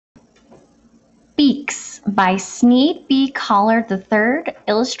Beaks by Sneed B. Collard III,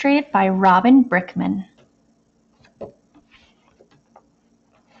 illustrated by Robin Brickman.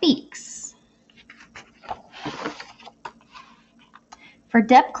 Beaks. For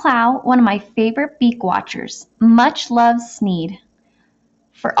Deb Clow, one of my favorite beak watchers, much loves Sneed.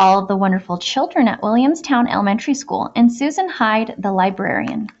 For all of the wonderful children at Williamstown Elementary School, and Susan Hyde, the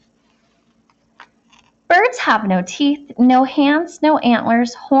librarian. Birds have no teeth, no hands, no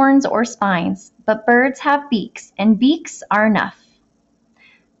antlers, horns, or spines, but birds have beaks, and beaks are enough.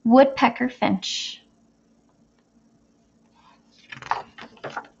 Woodpecker Finch.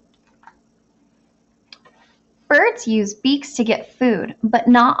 Birds use beaks to get food, but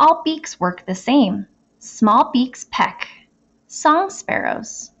not all beaks work the same. Small beaks peck. Song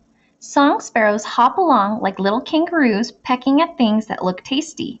sparrows. Song sparrows hop along like little kangaroos, pecking at things that look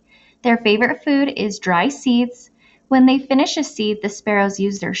tasty. Their favorite food is dry seeds. When they finish a seed, the sparrows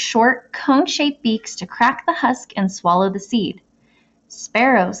use their short, cone-shaped beaks to crack the husk and swallow the seed.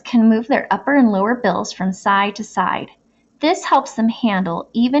 Sparrows can move their upper and lower bills from side to side. This helps them handle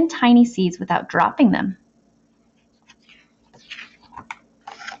even tiny seeds without dropping them.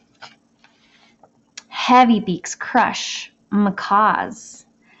 Heavy beaks crush. Macaws.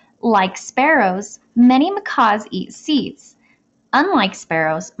 Like sparrows, many macaws eat seeds. Unlike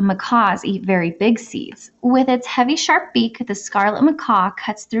sparrows, macaws eat very big seeds. With its heavy, sharp beak, the scarlet macaw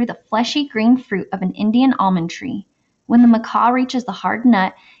cuts through the fleshy green fruit of an Indian almond tree. When the macaw reaches the hard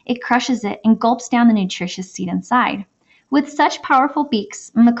nut, it crushes it and gulps down the nutritious seed inside. With such powerful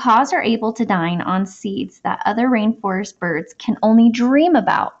beaks, macaws are able to dine on seeds that other rainforest birds can only dream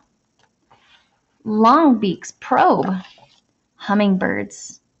about. Long beaks probe.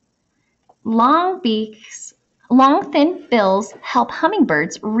 Hummingbirds. Long thin bills help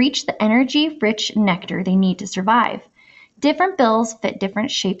hummingbirds reach the energy-rich nectar they need to survive. Different bills fit different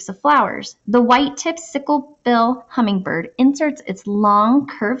shapes of flowers. The white-tipped sickle-bill hummingbird inserts its long,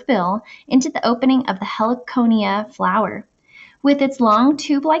 curved bill into the opening of the heliconia flower. With its long,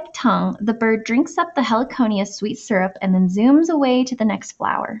 tube-like tongue, the bird drinks up the heliconia sweet syrup and then zooms away to the next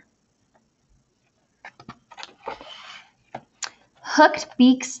flower. Hooked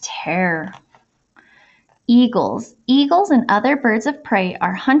beaks tear. Eagles. Eagles and other birds of prey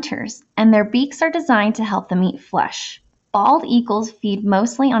are hunters, and their beaks are designed to help them eat flesh. Bald eagles feed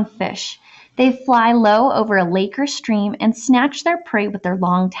mostly on fish. They fly low over a lake or stream and snatch their prey with their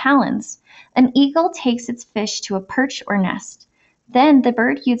long talons. An eagle takes its fish to a perch or nest. Then the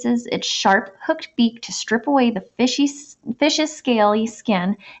bird uses its sharp, hooked beak to strip away the fish's scaly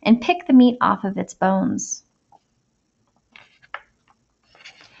skin and pick the meat off of its bones.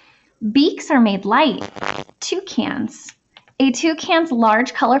 Beaks are made light. Toucans. A toucan's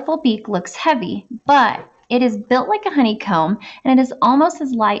large, colorful beak looks heavy, but it is built like a honeycomb and it is almost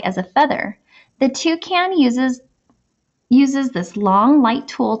as light as a feather. The toucan uses this long, light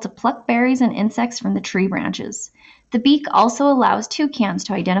tool to pluck berries and insects from the tree branches. The beak also allows toucans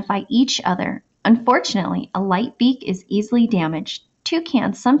to identify each other. Unfortunately, a light beak is easily damaged.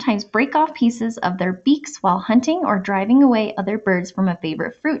 Toucans sometimes break off pieces of their beaks while hunting or driving away other birds from a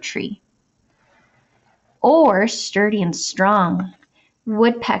favorite fruit tree. Or sturdy and strong.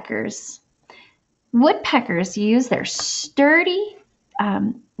 Woodpeckers. Woodpeckers use their sturdy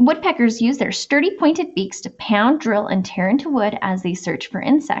pointed beaks to pound, drill, and tear into wood as they search for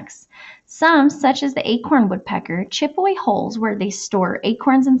insects. Some, such as the acorn woodpecker, chip away holes where they store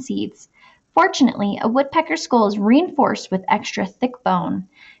acorns and seeds. Fortunately, a woodpecker's skull is reinforced with extra thick bone.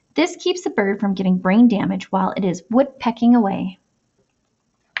 This keeps the bird from getting brain damage while it is woodpecking away.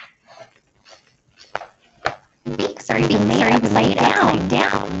 Beaks are even made upside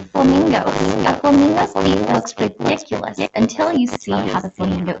down. Flamingos. A flamingo's beak looks ridiculous until you see how the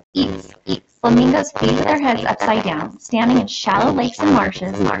flamingo eats. Flamingos feed their heads upside down, standing in shallow lakes and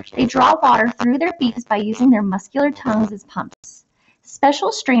marshes. They draw water through their beaks by using their muscular tongues as pumps.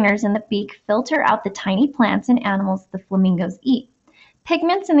 Special strainers in the beak filter out the tiny plants and animals the flamingos eat.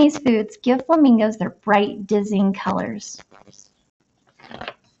 Pigments in these foods give flamingos their bright, dizzying colors.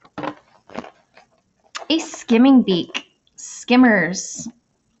 A skimming beak. Skimmers.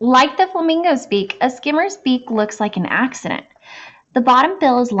 Like the flamingo's beak, a skimmer's beak looks like an accident. The bottom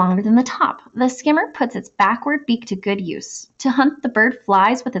bill is longer than the top. The skimmer puts its backward beak to good use. To hunt, the bird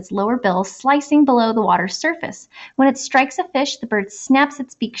flies with its lower bill slicing below the water's surface. When it strikes a fish, the bird snaps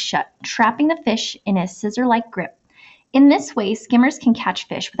its beak shut, trapping the fish in a scissor-like grip. In this way, skimmers can catch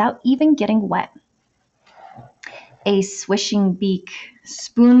fish without even getting wet. A swishing beak.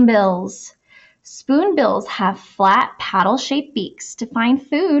 Spoonbills. Spoonbills have flat, paddle-shaped beaks. To find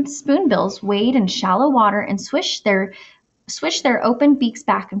food, spoonbills wade in shallow water and swish their switch their open beaks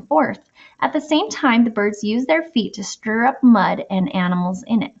back and forth. At the same time, the birds use their feet to stir up mud and animals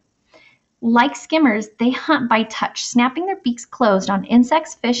in it. Like skimmers, they hunt by touch, snapping their beaks closed on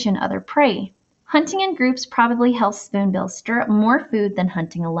insects, fish, and other prey. Hunting in groups probably helps spoonbills stir up more food than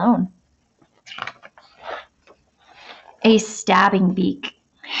hunting alone. A stabbing beak.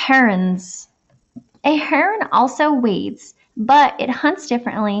 Herons. A heron also wades, but it hunts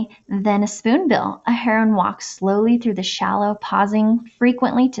differently than a spoonbill. A heron walks slowly through the shallow, pausing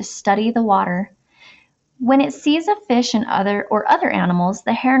frequently to study the water. When it sees a fish and other animals,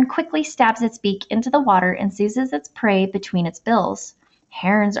 the heron quickly stabs its beak into the water and seizes its prey between its bills.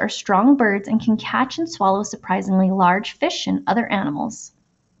 Herons are strong birds and can catch and swallow surprisingly large fish and other animals.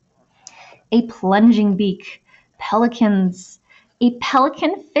 A plunging beak. Pelicans. A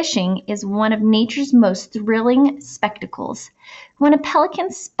pelican fishing is one of nature's most thrilling spectacles. When a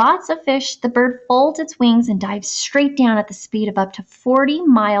pelican spots a fish, the bird folds its wings and dives straight down at the speed of up to 40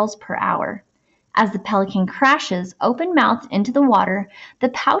 miles per hour. As the pelican crashes, open-mouthed into the water, the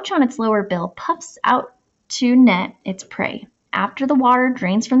pouch on its lower bill puffs out to net its prey. After the water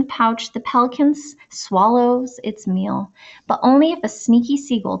drains from the pouch, the pelican swallows its meal, but only if a sneaky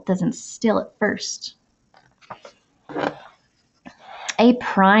seagull doesn't steal it first. A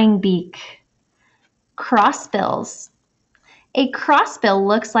prying beak. Crossbills. A crossbill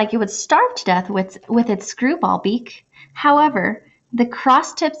looks like it would starve to death with its screwball beak. However, the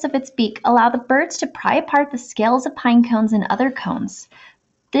cross tips of its beak allow the birds to pry apart the scales of pine cones and other cones.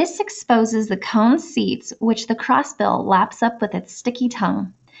 This exposes the cone seeds, which the crossbill laps up with its sticky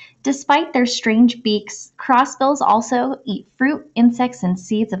tongue. Despite their strange beaks, crossbills also eat fruit, insects, and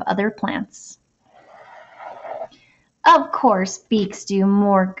seeds of other plants. Of course, beaks do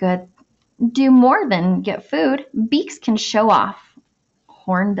more than get food. Beaks can show off.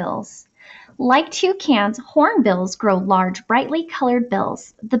 Hornbills. Like toucans, hornbills grow large, brightly colored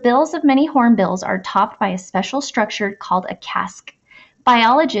bills. The bills of many hornbills are topped by a special structure called a casque.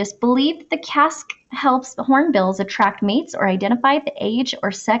 Biologists believe that the casque helps hornbills attract mates or identify the age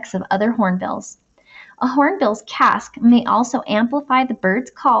or sex of other hornbills. A hornbill's casque may also amplify the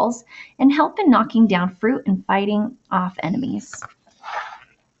bird's calls and help in knocking down fruit and fighting off enemies.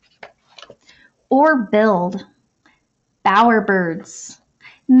 Or build. Bowerbirds.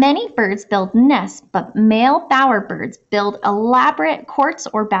 Many birds build nests, but male bowerbirds build elaborate courts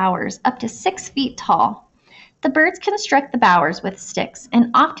or bowers up to 6 feet tall. The birds construct the bowers with sticks and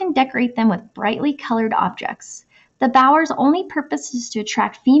often decorate them with brightly colored objects. The bower's only purpose is to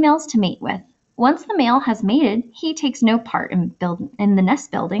attract females to mate with. Once the male has mated, he takes no part in the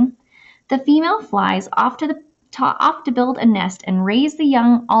nest building. The female flies off to build a nest and raise the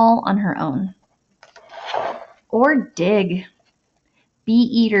young all on her own. Or dig.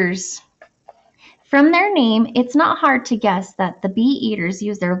 Bee-eaters. From their name, it's not hard to guess that the bee-eaters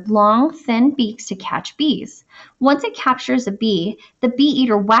use their long, thin beaks to catch bees. Once it captures a bee, the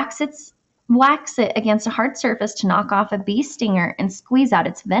bee-eater whacks it against a hard surface to knock off a bee stinger and squeeze out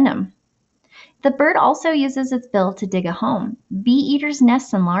its venom. The bird also uses its bill to dig a home. Bee-eaters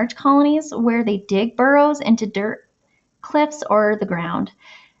nest in large colonies where they dig burrows into dirt, cliffs, or the ground.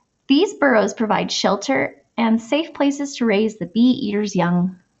 These burrows provide shelter and safe places to raise the bee-eater's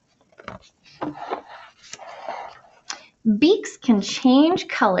young. Beaks can change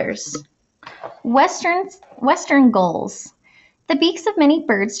colors. Western gulls. The beaks of many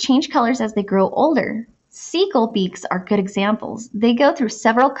birds change colors as they grow older. Seagull beaks are good examples. They go through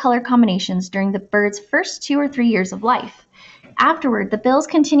several color combinations during the bird's first 2 or 3 years of life. Afterward, the bills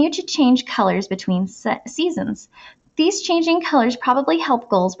continue to change colors between seasons. These changing colors probably help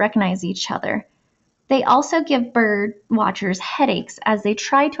gulls recognize each other. They also give bird watchers headaches as they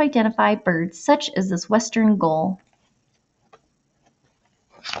try to identify birds such as this western gull.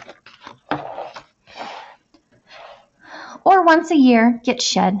 Or once a year, get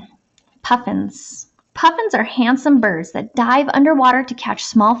shed. Puffins. Puffins are handsome birds that dive underwater to catch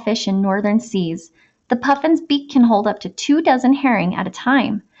small fish in northern seas. The puffin's beak can hold up to 24 herring at a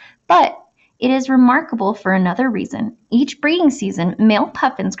time. But it is remarkable for another reason. Each breeding season, male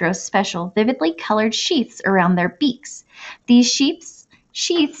puffins grow special, vividly colored sheaths around their beaks. These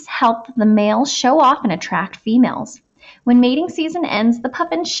sheaths help the males show off and attract females. When mating season ends, the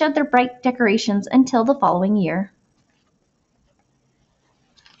puffins shed their bright decorations until the following year.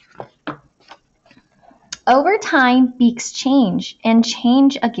 Over time, beaks change and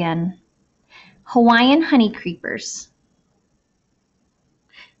change again. Hawaiian honey creepers.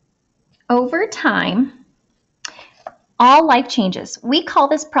 Over time, All life changes. We call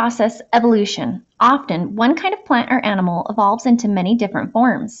this process evolution. Often, one kind of plant or animal evolves into many different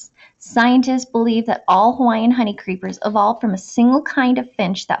forms. Scientists believe that all Hawaiian honey creepers evolved from a single kind of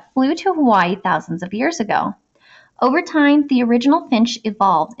finch that flew to Hawaii thousands of years ago. Over time, the original finch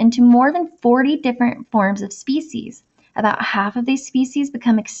evolved into more than 40 different forms of species. About half of these species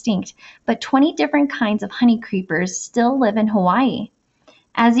become extinct, but 20 different kinds of honey creepers still live in Hawaii.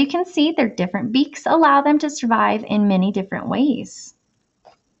 As you can see, their different beaks allow them to survive in many different ways,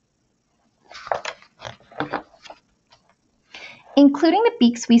 including the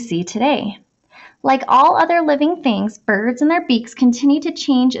beaks we see today. Like all other living things, birds and their beaks continue to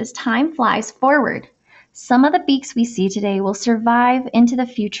change as time flies forward. Some of the beaks we see today will survive into the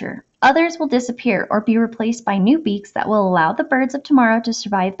future. Others will disappear or be replaced by new beaks that will allow the birds of tomorrow to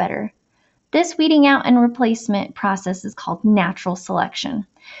survive better. This weeding out and replacement process is called natural selection.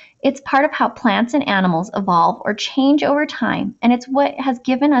 It's part of how plants and animals evolve or change over time, and it's what has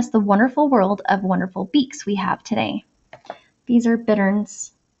given us the wonderful world of wonderful beaks we have today. These are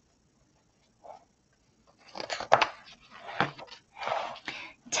bitterns.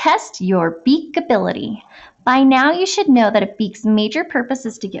 Test your beak ability. By now you should know that a beak's major purpose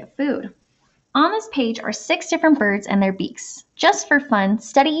is to get food. On this page are 6 different birds and their beaks. Just for fun,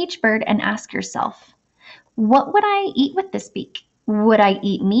 study each bird and ask yourself, what would I eat with this beak? Would I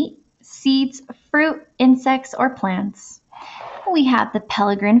eat meat, seeds, fruit, insects, or plants? We have the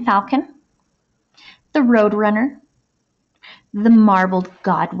peregrine falcon, the roadrunner, the marbled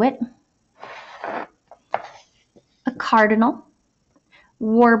godwit, a cardinal,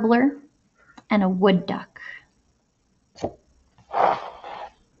 warbler, and a wood duck.